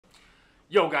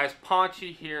Yo guys,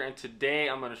 Ponchy here, and today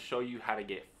I'm going to show you how to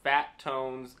get fat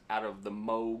tones out of the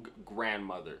Moog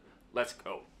Grandmother. Let's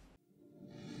go.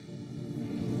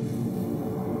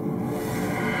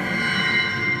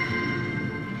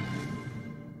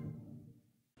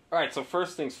 Alright, so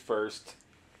first things first,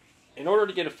 in order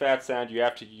to get a fat sound you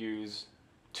have to use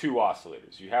two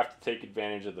oscillators. You have to take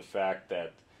advantage of the fact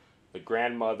that the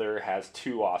Grandmother has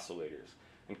two oscillators.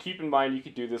 And keep in mind you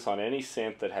could do this on any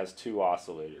synth that has two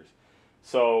oscillators.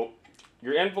 So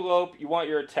your envelope, you want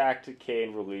your attack, decay,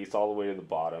 and release all the way to the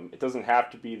bottom. It doesn't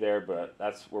have to be there, but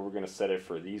that's where we're going to set it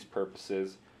for these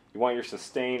purposes. You want your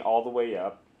sustain all the way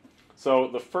up. So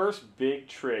the first big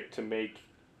trick to make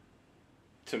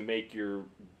your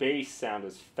bass sound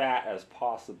as fat as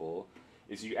possible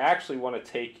is you actually want to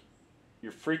take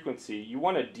your frequency, you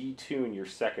want to detune your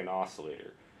second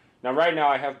oscillator. Now right now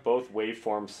I have both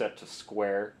waveforms set to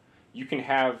square. You can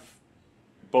have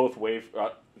both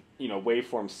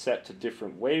waveforms set to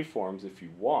different waveforms if you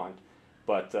want,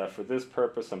 but for this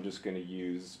purpose I'm just going to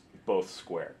use both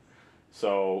square.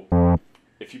 So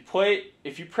if you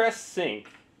press sync,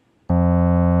 it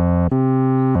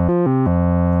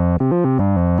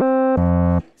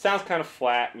sounds kind of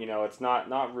flat, it's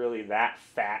not really that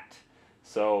fat.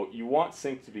 So you want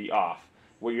sync to be off.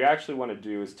 What you actually want to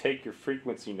do is take your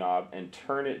frequency knob and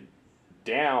turn it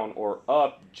down or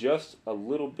up just a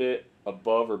little bit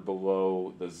above or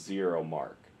below the 0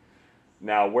 mark.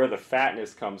 Now where the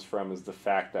fatness comes from is the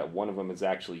fact that one of them is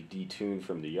actually detuned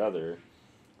from the other,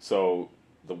 so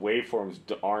the waveforms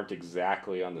aren't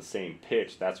exactly on the same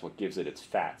pitch. That's what gives it its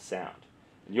fat sound.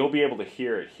 And you'll be able to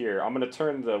hear it here. I'm going to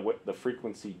turn the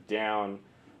frequency down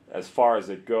as far as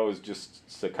it goes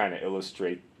just to kind of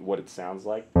illustrate what it sounds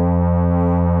like.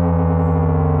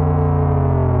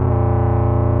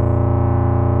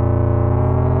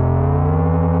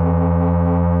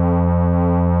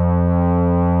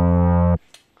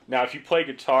 Now, if you play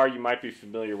guitar, you might be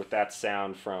familiar with that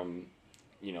sound from,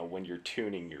 when you're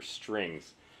tuning your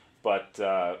strings. But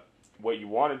what you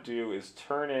want to do is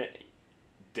turn it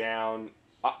down.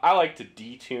 I like to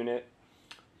detune it.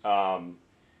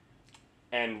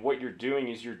 And what you're doing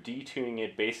is you're detuning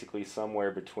it basically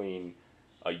somewhere between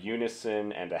a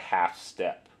unison and a half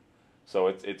step. So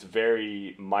it's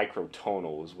very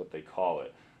microtonal is what they call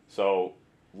it. So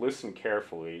listen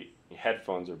carefully.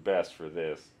 Headphones are best for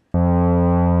this.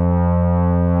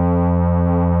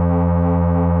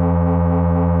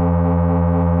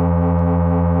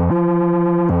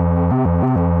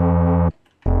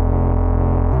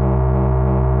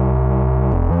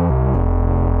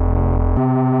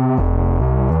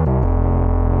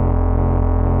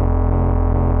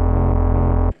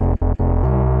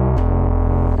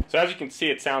 So as you can see,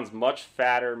 it sounds much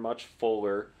fatter, much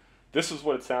fuller. This is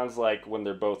what it sounds like when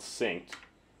they're both synced.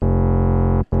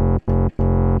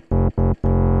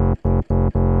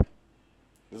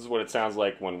 This is what it sounds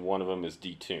like when one of them is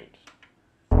detuned.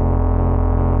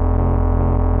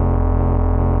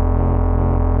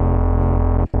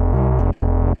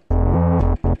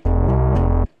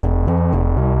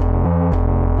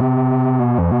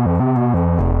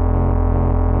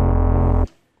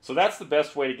 So that's the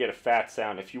best way to get a fat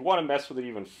sound. If you want to mess with it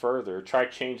even further, try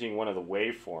changing one of the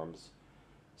waveforms.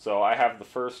 So I have the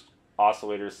first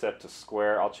oscillator set to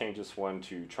square. I'll change this one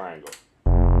to triangle.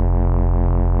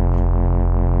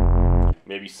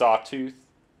 Maybe sawtooth.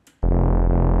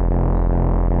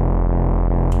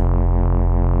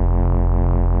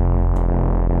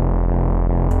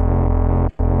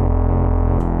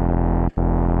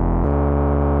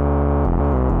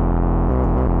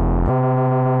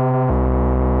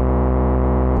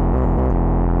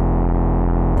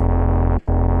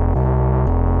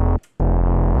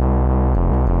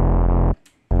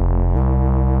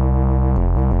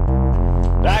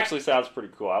 Sounds pretty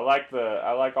cool. I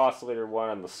like oscillator 1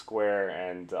 on the square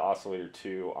and oscillator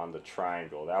 2 on the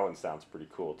triangle. That one sounds pretty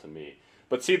cool to me.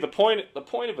 But see, the point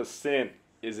of a synth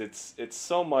is it's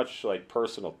so much like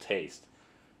personal taste.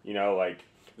 Like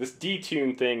this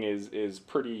detune thing is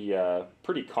pretty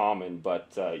common,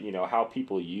 but how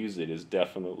people use it is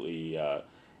definitely a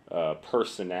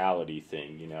personality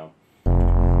thing.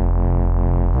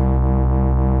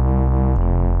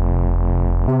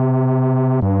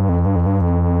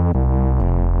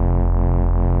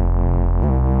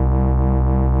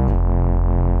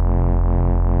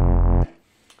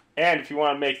 And if you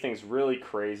want to make things really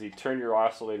crazy, turn your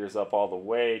oscillators up all the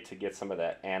way to get some of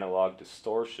that analog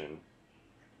distortion.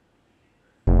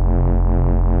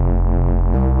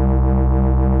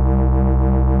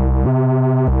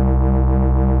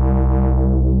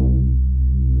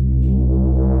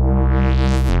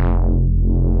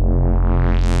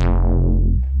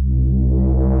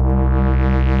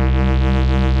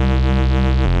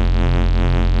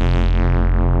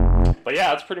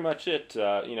 yeah, that's pretty much it.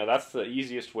 You know, that's the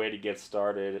easiest way to get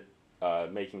started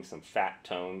making some fat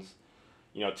tones.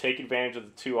 You know, take advantage of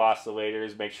the two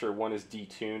oscillators. Make sure one is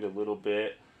detuned a little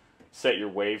bit. Set your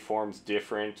waveforms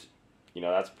different. You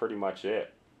know, that's pretty much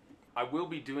it. I will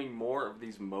be doing more of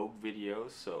these Moog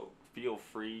videos, so feel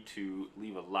free to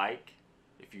leave a like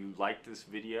if you liked this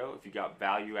video, if you got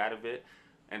value out of it,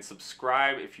 and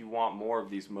subscribe if you want more of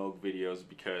these Moog videos,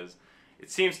 because it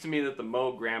seems to me that the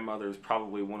Moog Grandmother is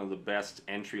probably one of the best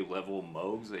entry-level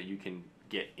Moogs that you can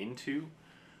get into.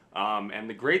 And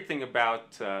the great thing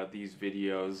about these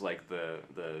videos, like the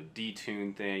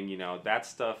detune thing, you know, that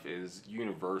stuff is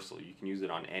universal. You can use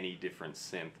it on any different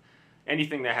synth.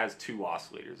 Anything that has two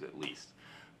oscillators at least.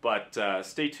 But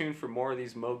stay tuned for more of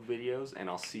these Moog videos, and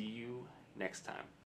I'll see you next time.